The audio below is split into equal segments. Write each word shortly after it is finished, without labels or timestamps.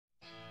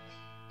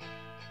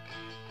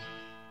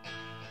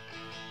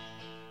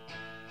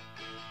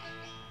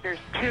There's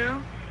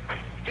two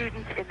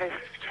students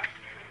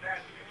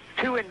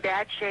two in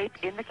bad shape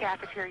in the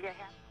cafeteria.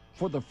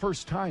 For the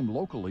first time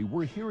locally,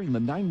 we're hearing the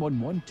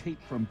 911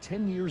 tape from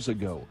 10 years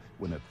ago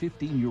when a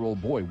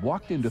 15-year-old boy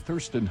walked into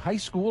Thurston High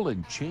School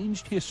and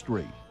changed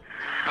history.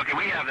 Okay,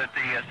 we have that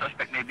the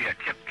suspect may be a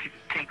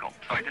tinkle,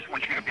 so I just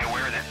want you to be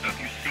aware of that. So if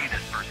you see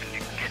this person,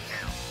 you can get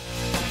down.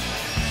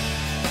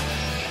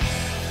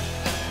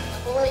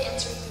 The bullet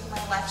entered through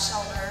my left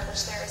shoulder,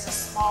 which there is a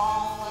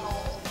small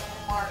little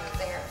mark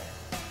there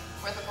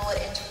where the bullet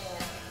entered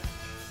in.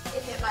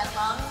 It hit my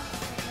lung,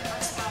 it hit my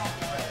spinal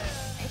cord.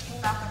 It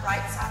came out the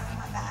right side of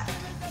my back.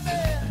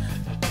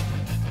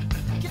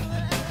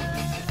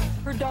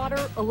 Her daughter,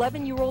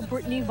 11-year-old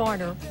Brittany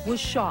Varner, was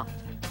shot.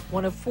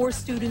 One of 4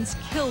 students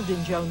killed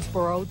in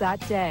Jonesboro that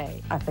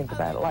day. I think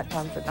about it a lot of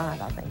times at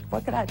night. I think,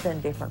 what could I have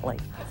done differently?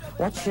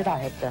 What should I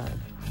have done?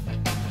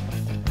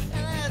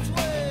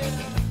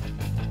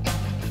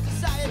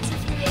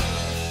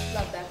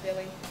 Love that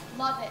feeling.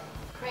 Love it.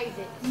 Praise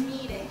it.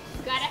 Need it.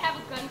 Gotta have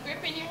a gun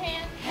grip in your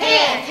hand.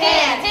 Hand,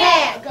 hand,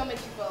 hand. A gun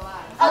makes you feel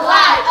alive.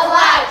 Alive,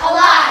 alive,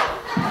 alive.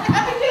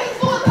 Everything's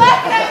full of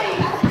black heavy.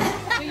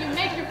 So you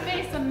make your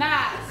face a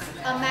mask.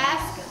 A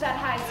mask that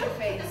hides your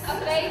face. A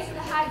face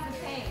that hides the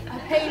pain. A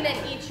pain that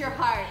eats your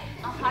heart.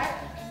 A heart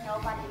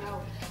nobody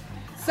knows.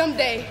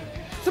 Someday,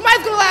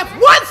 somebody's gonna laugh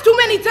once too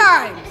many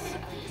times.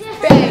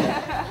 Bang.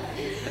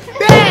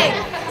 Bang.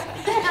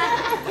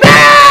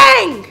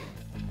 Bang!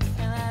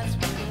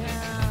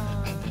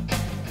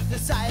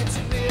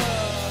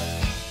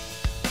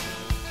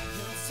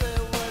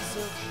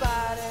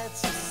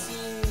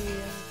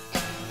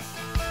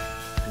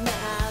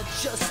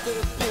 Just the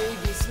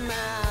biggest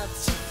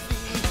mouth.